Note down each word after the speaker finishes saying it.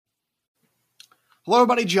Hello,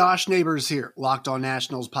 everybody. Josh Neighbors here, Locked On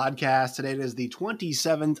Nationals podcast. Today is the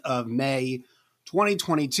 27th of May,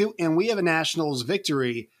 2022, and we have a Nationals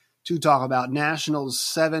victory to talk about. Nationals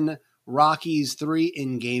 7, Rockies 3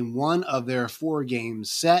 in game 1 of their 4-game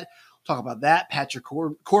set. We'll talk about that. Patrick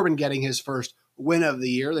Corbin getting his first win of the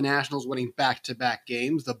year. The Nationals winning back-to-back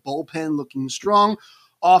games. The bullpen looking strong.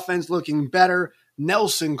 Offense looking better.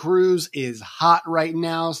 Nelson Cruz is hot right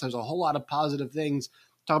now, so there's a whole lot of positive things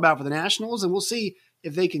talk about for the Nationals, and we'll see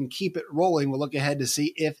if they can keep it rolling. We'll look ahead to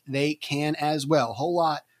see if they can as well. A whole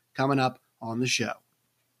lot coming up on the show.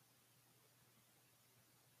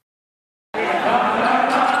 You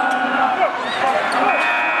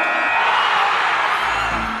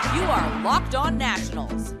are Locked On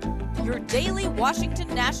Nationals, your daily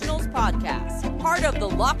Washington Nationals podcast, part of the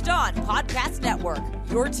Locked On Podcast Network,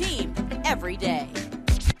 your team every day.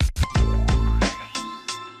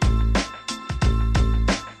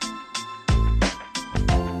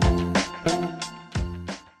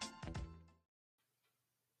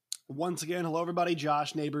 Once again, hello everybody.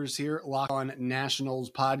 Josh Neighbors here, Locked On Nationals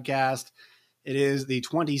podcast. It is the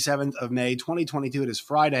 27th of May, 2022. It is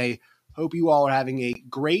Friday. Hope you all are having a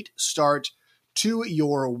great start to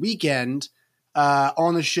your weekend.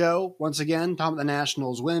 On the show, once again, talking about the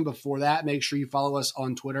Nationals win. Before that, make sure you follow us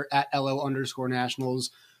on Twitter at @LO_Nationals.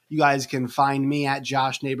 You guys can find me at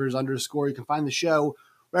Josh Neighbors _. You can find the show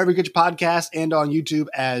wherever you get your podcast and on YouTube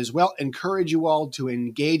as well. Encourage you all to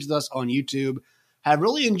engage with us on YouTube. Have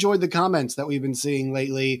really enjoyed the comments that we've been seeing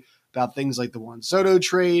lately about things like the Juan Soto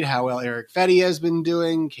trade, how well Erick Fedde has been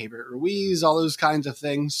doing, Keibert Ruiz, all those kinds of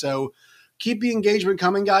things. So keep the engagement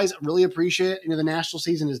coming, guys. Really appreciate it. The national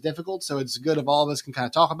season is difficult, so it's good if all of us can kind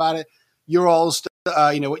of talk about it. You're all,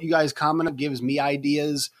 what you guys comment on gives me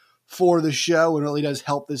ideas for the show and really does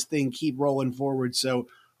help this thing keep rolling forward. So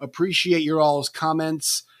appreciate your all's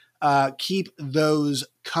comments. Keep those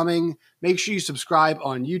coming. Make sure you subscribe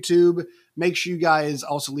on YouTube. Make sure you guys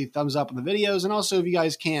also leave thumbs up on the videos. And also, if you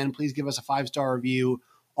guys can, please give us a 5-star review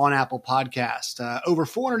on Apple Podcast. Over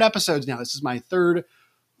 400 episodes now. This is my third,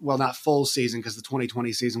 well, not full season because the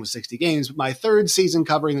 2020 season was 60 games, but my third season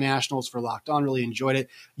covering the Nationals for Locked On. Really enjoyed it.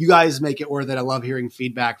 You guys make it worth it. I love hearing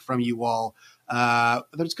feedback from you all,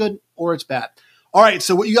 whether it's good or it's bad. All right,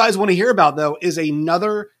 so what you guys want to hear about, though, is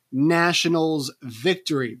another Nationals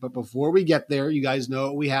victory. But before we get there, you guys know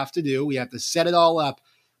what we have to do. We have to set it all up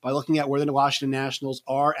by looking at where the Washington Nationals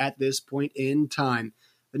are at this point in time.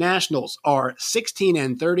 The Nationals are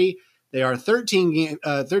 16-30. They are 13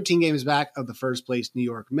 games back of the first place New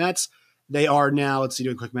York Mets. They are now, let's see,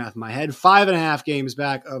 doing quick math in my head, 5.5 games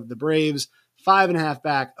back of the Braves, 5.5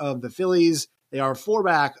 back of the Phillies. They are 4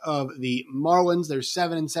 back of the Marlins. They're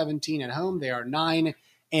 7-17 at home. They are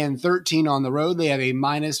 9-13 on the road. They have a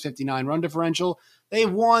 -59 run differential.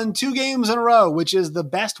 They've won 2 games in a row, which is the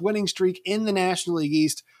best winning streak in the National League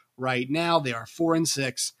East right now. They are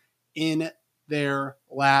 4-6 in their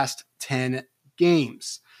last 10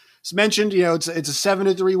 games. As mentioned, it's a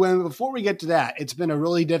 7-3 win. But before we get to that, it's been a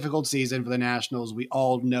really difficult season for the Nationals. We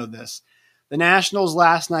all know this. The Nationals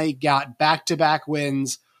last night got back-to-back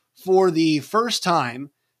wins for the first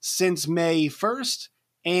time since May 1st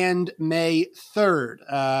and May 3rd.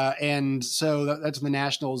 And so that's when the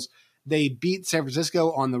Nationals, they beat San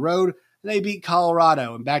Francisco on the road. They beat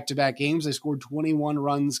Colorado in back-to-back games. They scored 21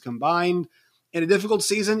 runs combined. In a difficult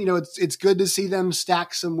season, it's good to see them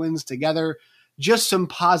stack some wins together. Just some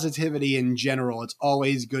positivity in general. It's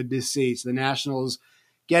always good to see. So the Nationals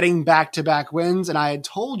getting back-to-back wins. And I had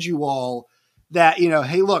told you all that,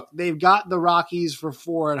 hey, look, they've got the Rockies for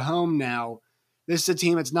 4 at home now. This is a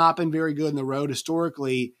team that's not been very good on the road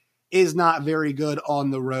historically, is not very good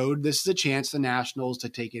on the road. This is a chance for the Nationals to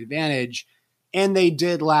take advantage. And they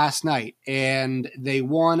did last night. And they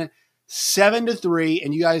won 7-3.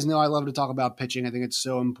 And you guys know I love to talk about pitching. I think it's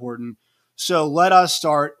so important. So let us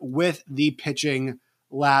start with the pitching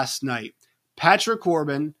last night. Patrick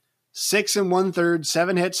Corbin, 6 1/3,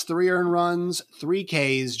 7 hits, 3 earned runs, 3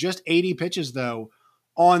 Ks, just 80 pitches though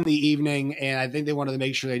on the evening. And I think they wanted to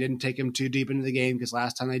make sure they didn't take him too deep into the game because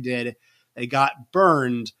last time they did, they got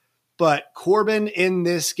burned. But Corbin in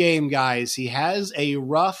this game, guys, he has a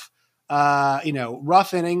rough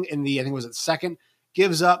inning in the, I think it was at second,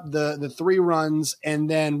 gives up the 3 runs and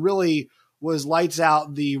then really was lights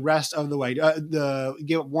out the rest of the way.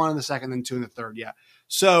 Give up 1 in the second, then 2 in the third. Yeah.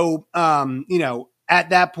 So, at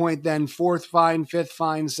that point, then 4th fine, 5th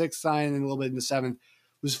fine, 6th fine, and a little bit in the 7th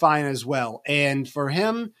was fine as well. And for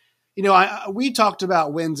him, we talked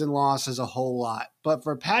about wins and losses a whole lot, but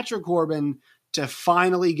for Patrick Corbin to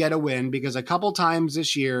finally get a win, because a couple times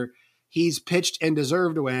this year he's pitched and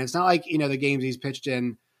deserved to win. It's not like, the games he's pitched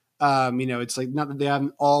in It's like not that they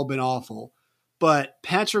haven't all been awful, but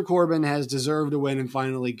Patrick Corbin has deserved a win and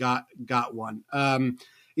finally got one.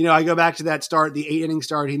 I go back to that start, the 8-inning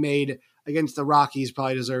start he made against the Rockies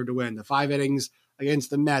probably deserved to win. The 5 innings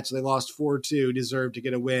against the Mets, they lost 4-2, deserved to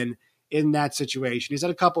get a win in that situation. He's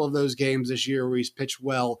had a couple of those games this year where he's pitched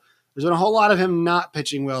well. There's been a whole lot of him not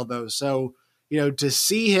pitching well, though. So, to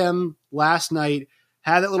see him last night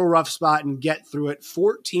have that little rough spot and get through it,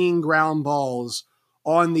 14 ground balls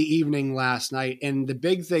on the evening last night. And the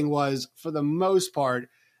big thing was, for the most part,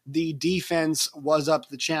 the defense was up to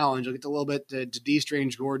the challenge. I'll get a little bit to D.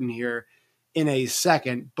 Strange Gordon here in a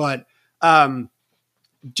second. But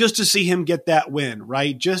just to see him get that win,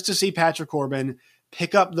 right? Just to see Patrick Corbin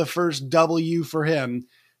pick up the first W for him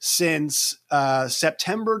since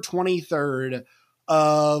September 23rd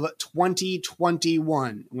of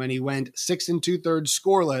 2021, when he went 6 2/3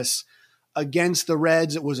 scoreless against the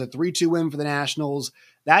Reds. It was a 3-2 win for the Nationals.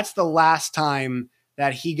 That's the last time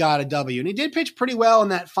that he got a W. And he did pitch pretty well in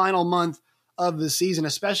that final month of the season,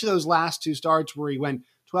 especially those last 2 starts where he went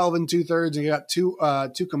 12 2/3 and he got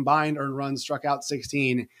two combined earned runs, struck out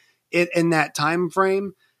 16 in that time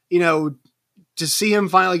frame. To see him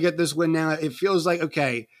finally get this win now, it feels like,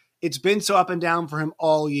 okay, it's been so up and down for him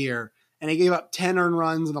all year. And he gave up 10 earned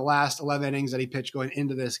runs in the last 11 innings that he pitched going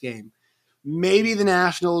into this game. Maybe the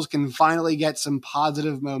Nationals can finally get some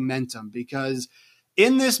positive momentum, because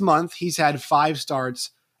in this month, he's had 5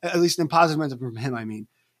 starts, at least in positive momentum from him, I mean.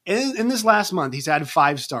 In this last month, he's had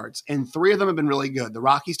 5 starts, and 3 of them have been really good. The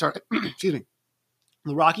Rocky start, the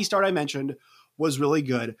Rocky start I mentioned was really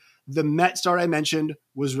good. The Met start I mentioned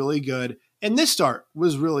was really good. And this start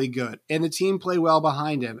was really good. And the team played well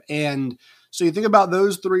behind him. And so you think about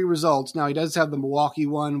those 3 results. Now, he does have the Milwaukee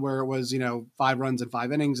one where it was, 5 runs in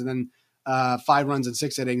 5 innings, and then 5 runs in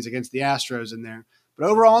 6 innings against the Astros in there. But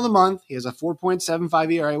overall in the month, he has a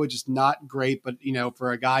 4.75 ERA, which is not great. But,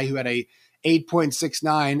 for a guy who had a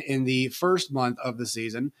 8.69 in the first month of the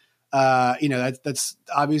season, that's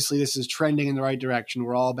obviously, this is trending in the right direction.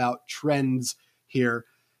 We're all about trends here.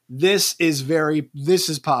 This is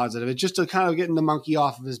positive. It's just to kind of getting the monkey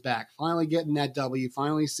off of his back, finally getting that W,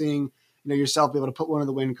 finally seeing, yourself be able to put one in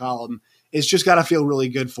the win column. It's just got to feel really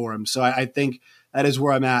good for him. So I think that is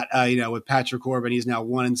where I'm at, with Patrick Corbin. He's now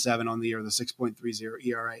 1-7 on the year with a 6.30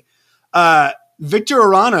 ERA. Victor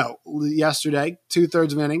Arano yesterday,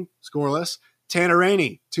 2/3 of an inning, scoreless. Tanner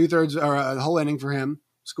Rainey, 2/3 or a whole inning for him,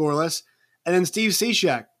 scoreless. And then Steve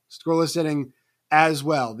Cishek, scoreless inning as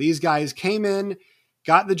well. These guys came in,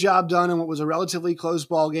 got the job done in what was a relatively close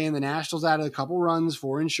ball game. The Nationals added a couple runs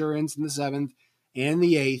for insurance in the 7th and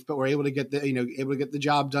the 8th, but were able to get the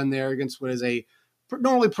job done there against what is a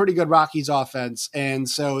normally pretty good Rockies offense. And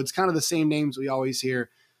so it's kind of the same names we always hear,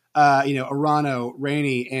 Arano,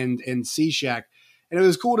 Rainey, and Cishek. And it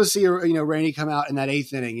was cool to see, Rainey come out in that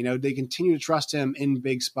 8th inning. They continue to trust him in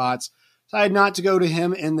big spots. Decided not to go to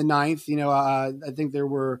him in the 9th. I think there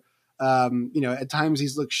were, at times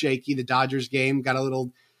he's looked shaky. The Dodgers game got a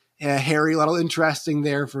little hairy, a little interesting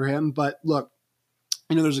there for him. But look,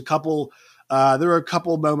 there's a couple. There were a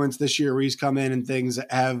couple moments this year where he's come in and things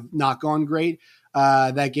have not gone great.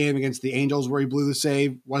 That game against the Angels where he blew the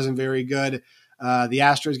save wasn't very good. The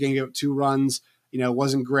Astros game gave up 2 runs,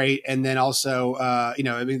 wasn't great. And then also,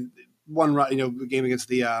 one run, the game against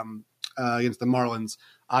the Marlins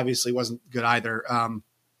obviously wasn't good either.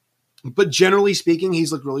 But generally speaking,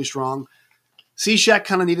 he's looked really strong. Cishek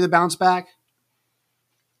kind of needed a bounce back.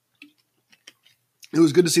 It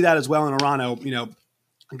was good to see that as well in Arano.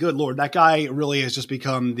 Good Lord, that guy really has just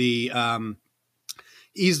become he's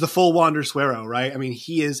the full Wander Suero, right? I mean,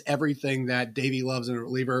 he is everything that Davey loves in a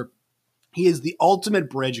reliever. He is the ultimate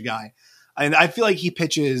bridge guy. And I feel like he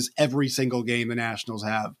pitches every single game the Nationals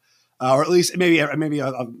have. Or at least maybe I'm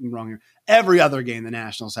wrong here. Every other game the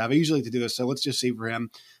Nationals have. I usually like to do this, so let's just see for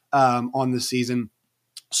him on the season.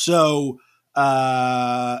 So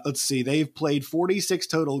let's see. They've played 46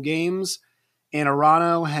 total games, and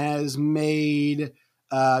Arano has made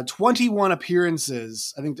 21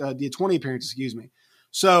 appearances. I think 20 appearances, excuse me.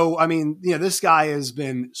 So, I mean, this guy has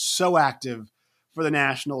been so active for the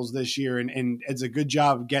Nationals this year, and it's a good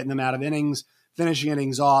job of getting them out of innings, finishing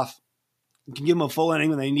innings off. You can give them a full inning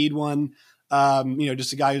when they need one.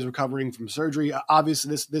 Just a guy who's recovering from surgery.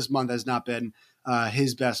 Obviously, this month has not been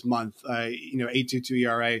his best month. 8.22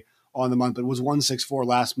 ERA on the month, but it was 1.64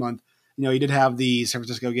 last month. He did have the San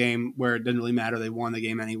Francisco game where it didn't really matter. They won the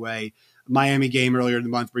game anyway. Miami game earlier in the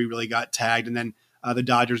month where he really got tagged, and then the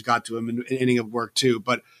Dodgers got to him in an inning of work too.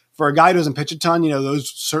 But for a guy who doesn't pitch a ton,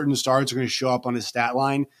 those certain starts are going to show up on his stat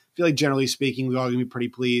line. I feel like generally speaking, we're all going to be pretty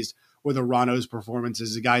pleased with Arano's performance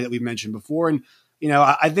as a guy that we've mentioned before. And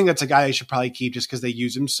I think that's a guy they should probably keep just because they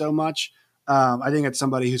use him so much. I think it's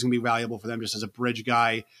somebody who's going to be valuable for them just as a bridge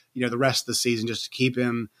guy, the rest of the season, just to keep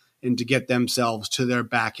him and to get themselves to their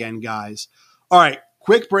back end guys. All right,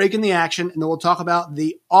 quick break in the action, and then we'll talk about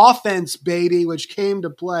the offense, baby, which came to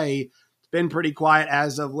play. It's been pretty quiet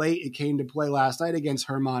as of late. It came to play last night against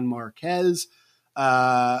German Marquez.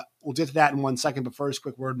 We'll get to that in 1 second, but first,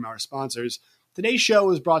 quick word from our sponsors. Today's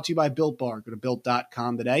show is brought to you by Built Bar. Go to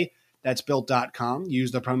Built.com today. That's Built.com.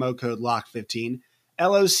 Use the promo code LOCK15,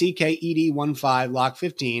 LOCKED15,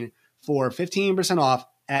 LOCK15 for 15% off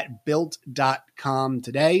at Built.com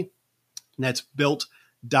today. And that's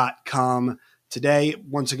Built.com today.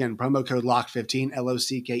 Once again, promo code LOCK15,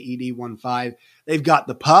 LOCKED15. They've got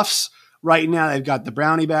the puffs. Right now, they've got the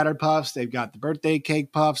brownie batter puffs. They've got the birthday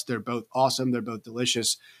cake puffs. They're both awesome. They're both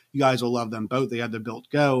delicious. You guys will love them both. They have the Built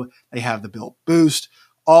Go. They have the Built Boost.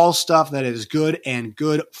 All stuff that is good and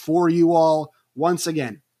good for you all. Once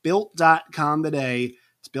again, Built.com today.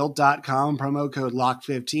 It's Built.com. Promo code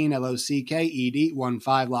LOCK15, LOCKED15,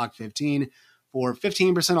 LOCK15 for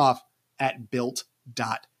 15% off at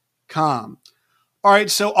Built.com. All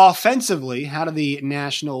right, so offensively, how did the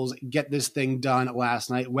Nationals get this thing done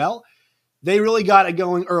last night? Well, they really got it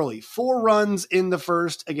going early. 4 runs in the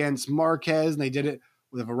first against Marquez, and they did it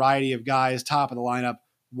with a variety of guys. Top of the lineup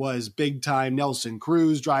was big time Nelson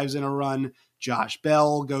Cruz, drives in a run. Josh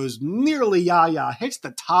Bell goes nearly hits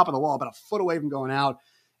the top of the wall, about a foot away from going out.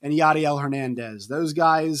 And Yadiel Hernandez. Those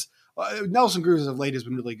guys, Nelson Cruz as of late has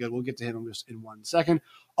been really good. We'll get to him just in 1 second.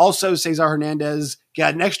 Also, Cesar Hernandez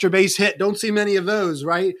got an extra base hit. Don't see many of those,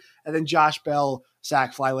 right? And then Josh Bell,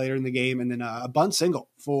 sac fly later in the game, and then a bunt single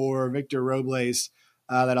for Victor Robles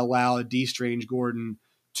that allowed D. Strange Gordon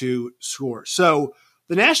to score. So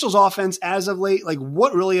the Nationals offense as of late, like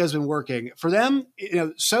what really has been working for them,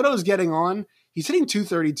 Soto's getting on. He's hitting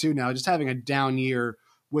 .232 now, just having a down year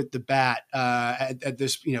with the bat at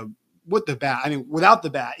this, with the bat. I mean, without the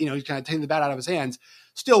bat, he's kind of taking the bat out of his hands,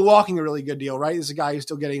 still walking a really good deal, right? This is a guy who's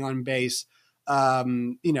still getting on base, at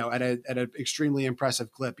an extremely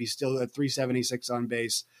impressive clip. He's still at 376 on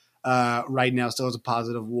base right now, still has a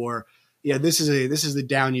positive WAR. Yeah, this is the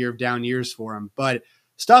down year of down years for him, but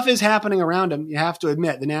stuff is happening around him. You have to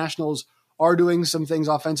admit the Nationals are doing some things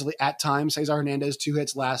offensively at times. Cesar Hernandez, 2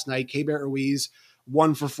 hits last night. Keibert Ruiz,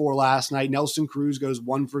 1 for 4 last night. Nelson Cruz goes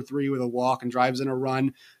 1 for 3 with a walk and drives in a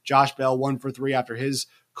run. Josh Bell, 1 for 3 after his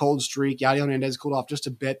cold streak. Yadiel Hernandez cooled off just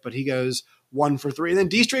a bit, but he goes 1 for 3. And then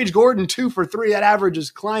D. Strange Gordon, 2 for 3. That average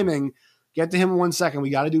is climbing. Get to him in 1 second.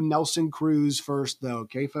 We got to do Nelson Cruz first, though.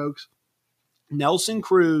 Okay, folks? Nelson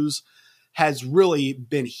Cruz has really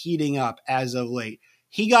been heating up as of late.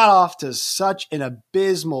 He got off to such an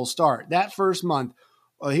abysmal start. That first month,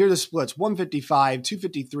 here are the splits: 155,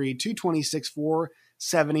 253, 226,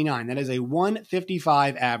 479. That is a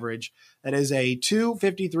 155 average. That is a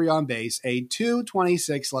 253 on base, a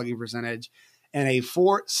 226 slugging percentage, and a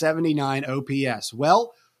 479 OPS.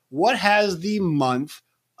 Well, what has the month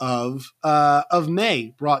of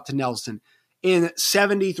May brought to Nelson? In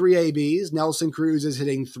 73 ABs, Nelson Cruz is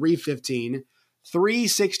hitting 315,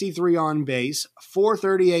 363 on base,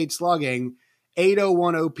 438 slugging,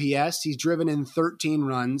 801 OPS. He's driven in 13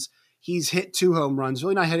 runs. He's hit 2 home runs.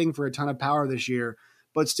 Really not hitting for a ton of power this year,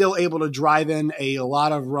 but still able to drive in a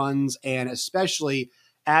lot of runs. And especially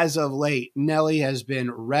as of late, Nelly has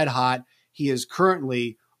been red hot. He is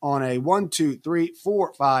currently on a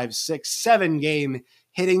 7 game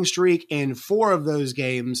hitting streak, and 4 of those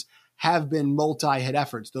games have been multi-hit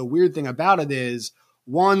efforts. The weird thing about it is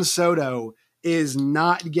Juan Soto is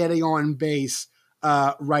not getting on base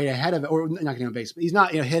right ahead of it, or not getting on base, but he's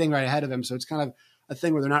not hitting right ahead of him. So it's kind of a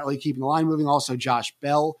thing where they're not really keeping the line moving. Also, Josh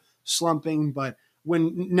Bell slumping. But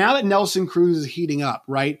now that Nelson Cruz is heating up,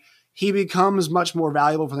 right, he becomes much more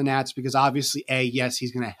valuable for the Nats because obviously, yes,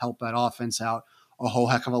 he's going to help that offense out a whole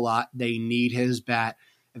heck of a lot. They need his bat.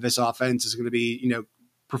 If this offense is going to be,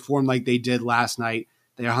 perform like they did last night,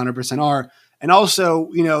 they 100% are. And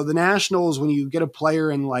also, the Nationals, when you get a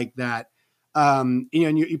player in like that, and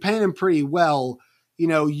you're paying him pretty well,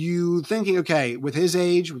 you thinking, okay, with his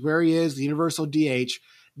age, with where he is, the universal DH,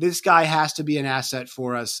 this guy has to be an asset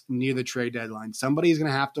for us near the trade deadline. Somebody's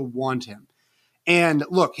going to have to want him. And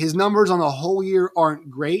look, his numbers on the whole year aren't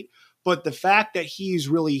great, but the fact that he's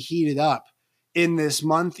really heated up in this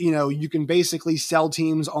month, you can basically sell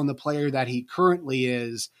teams on the player that he currently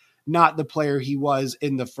is, not the player he was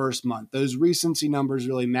in the first month. Those recency numbers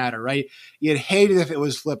really matter, right? You'd hate it if it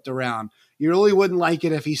was flipped around. You really wouldn't like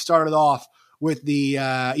it if he started off with the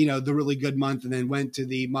the really good month and then went to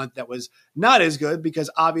the month that was not as good, because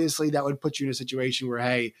obviously that would put you in a situation where,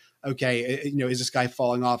 hey, okay, is this guy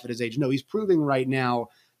falling off at his age? No, he's proving right now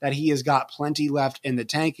that he has got plenty left in the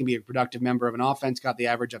tank and be a productive member of an offense. Got the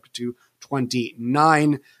average up to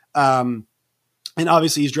 229. And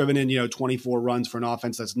obviously he's driven in, 24 runs for an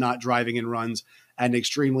offense that's not driving in runs at an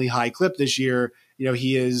extremely high clip this year.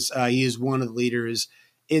 He is one of the leaders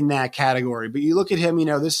in that category. But you look at him,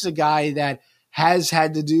 this is a guy that has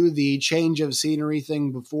had to do the change of scenery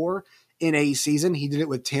thing before in a season. He did it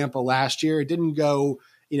with Tampa last year. It didn't go,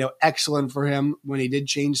 excellent for him when he did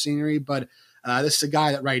change scenery, but this is a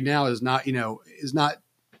guy that right now is not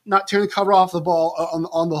tearing the cover off the ball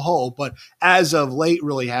on the whole, but as of late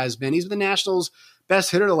really has been. He's been the Nationals'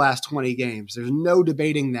 best hitter the last 20 games. There's no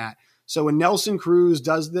debating that. So when Nelson Cruz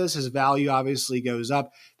does this, his value obviously goes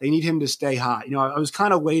up. They need him to stay hot. I was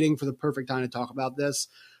kind of waiting for the perfect time to talk about this.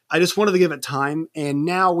 I just wanted to give it time. And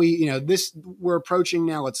now we're approaching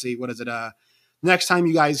now. Let's see, what is it? Next time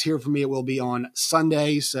you guys hear from me, it will be on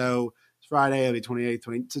Sunday. So it's Friday, it'll be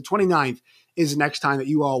 28th, 29th is the next time that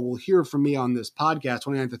you all will hear from me on this podcast,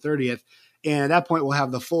 29th to 30th. And at that point, we'll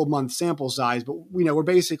have the full month sample size. But, we're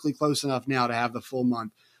basically close enough now to have the full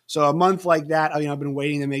month. So a month like that, I've been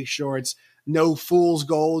waiting to make sure it's no fool's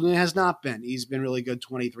gold, and it has not been. He's been really good,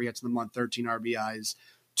 23 hits in the month, 13 RBIs,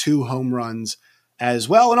 2 home runs as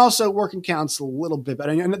well. And also working counts a little bit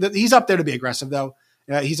better. He's up there to be aggressive, though.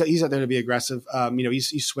 He's up there to be aggressive.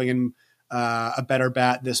 He's swinging a better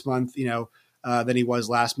bat this month, than he was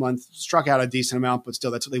last month. Struck out a decent amount, but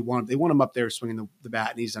still, that's what they want. They want him up there swinging the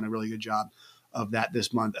bat, and he's done a really good job of that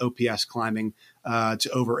this month. OPS climbing to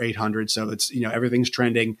over 800. So it's, everything's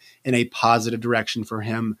trending in a positive direction for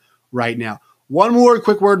him right now. One more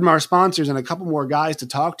quick word from our sponsors and a couple more guys to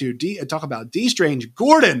talk about. D. Strange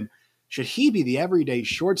Gordon. Should he be the everyday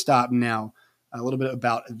shortstop now? A little bit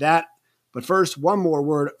about that. But first, one more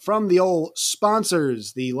word from the old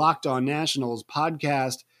sponsors. The Locked On Nationals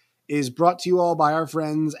podcast is brought to you all by our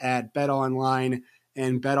friends at BetOnline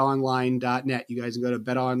and BetOnline.net. You guys can go to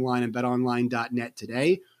BetOnline and BetOnline.net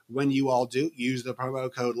today. When you all do, use the promo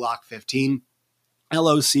code LOCK15,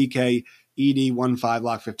 LOCKED15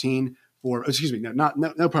 LOCK15 for,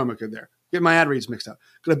 no promo code there. Get my ad reads mixed up.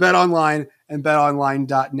 Go to BetOnline and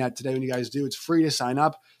BetOnline.net today. When you guys do, it's free to sign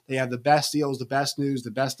up. They have the best deals, the best news,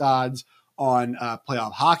 the best odds on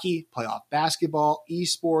playoff hockey, playoff basketball,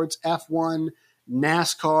 esports, F1,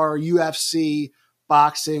 NASCAR, UFC,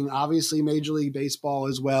 boxing, obviously Major League Baseball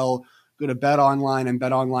as well. Go to BetOnline and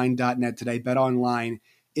BetOnline.net today. BetOnline,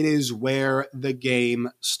 it is where the game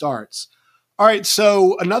starts. All right,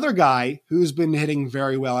 so another guy who's been hitting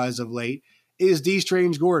very well as of late is D.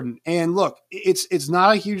 Strange Gordon. And look, it's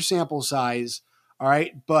not a huge sample size, all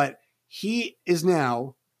right, but he is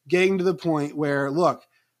now getting to the point where, look,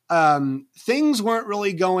 things weren't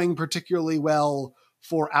really going particularly well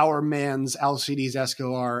for our man's Alcides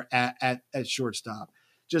Escobar at shortstop.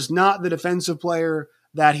 Just not the defensive player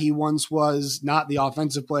that he once was, not the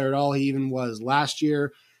offensive player at all he even was last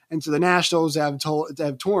year. And so the Nationals have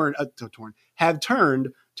turned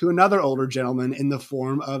to another older gentleman in the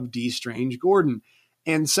form of D. Strange Gordon.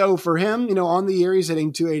 And so for him, on the year, he's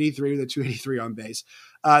hitting 283 with a 283 on base,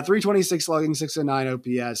 326 slugging, 609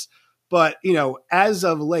 OPS. But, as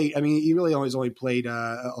of late, he really only played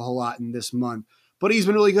a whole lot in this month, but he's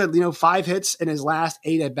been really good. 5 hits in his last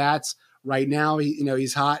 8 at bats. Right now,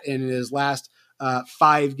 he's hot. And in his last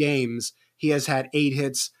 5 games, he has had 8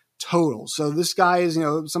 hits total. So this guy is,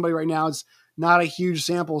 somebody right now, it's not a huge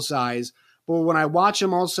sample size, but when I watch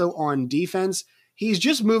him also on defense, he's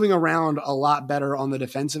just moving around a lot better on the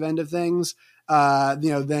defensive end of things,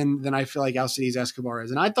 than I feel like Alcides Escobar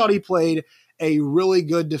is. And I thought he played a really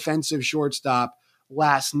good defensive shortstop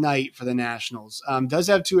last night for the Nationals. Does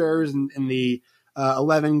have 2 errors in the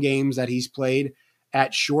 11 games that he's played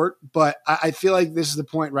at short, but I feel like this is the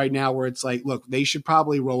point right now where it's like, look, they should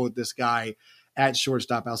probably roll with this guy at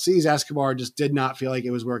shortstop. Alcides Escobar just did not feel like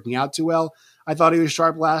it was working out too well. I thought he was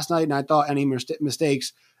sharp last night, and I thought any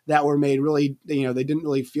mistakes that were made really, they didn't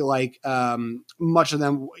really feel like much of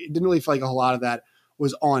them, didn't really feel like a whole lot of that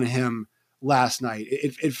was on him last night.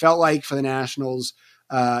 It felt like for the Nationals,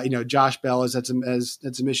 Josh Bell has had some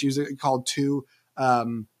issues. It called 2.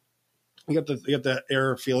 You got the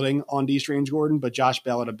error fielding on D. Strange Gordon, but Josh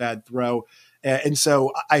Bell had a bad throw. And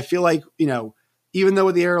so I feel like, even though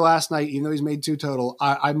with the error last night, even though he's made 2 total,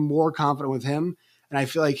 I'm more confident with him. And I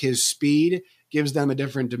feel like his speed gives them a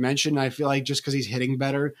different dimension. And I feel like just because he's hitting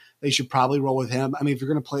better, they should probably roll with him. If you're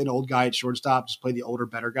going to play an old guy at shortstop, just play the older,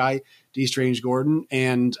 better guy, D. Strange Gordon,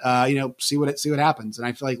 and see what happens. And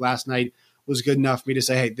I feel like last night was good enough for me to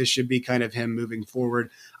say, hey, this should be kind of him moving forward.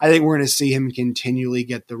 I think we're going to see him continually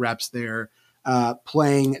get the reps there,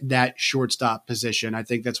 playing that shortstop position. I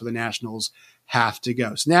think that's where the Nationals have to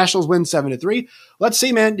go. So Nationals win 7-3. Let's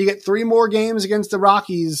see, man. You get 3 more games against the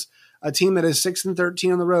Rockies, a team that is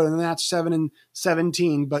 6-13 on the road, and that's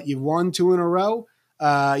 7-17. But you've won 2 in a row.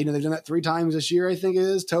 They've done that 3 times this year, I think it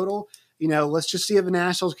is total. Let's just see if the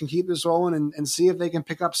Nationals can keep this rolling and see if they can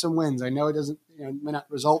pick up some wins. I know it doesn't, may not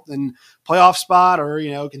result in playoff spot or,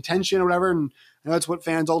 contention or whatever. And I know that's what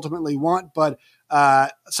fans ultimately want, but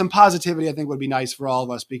some positivity I think would be nice for all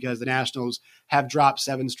of us because the Nationals have dropped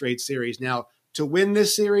 7 straight series. Now, to win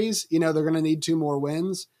this series, they're going to need 2 more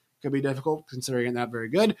wins. Could be difficult considering it's not very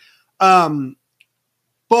good. But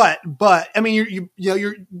I mean,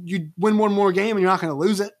 you win 1 more game and you're not going to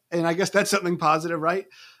lose it. And I guess that's something positive, right?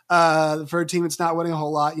 For a team that's not winning a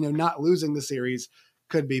whole lot, not losing the series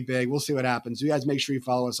could be big. We'll see what happens. You guys make sure you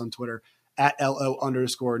follow us on Twitter at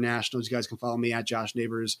 @LO_Nationals. You guys can follow me at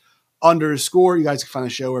JoshNeighbors_. You guys can find the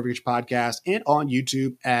show wherever you get your podcast and on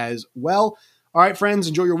YouTube as well. All right, friends,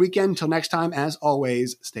 enjoy your weekend. Until next time, as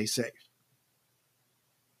always, stay safe.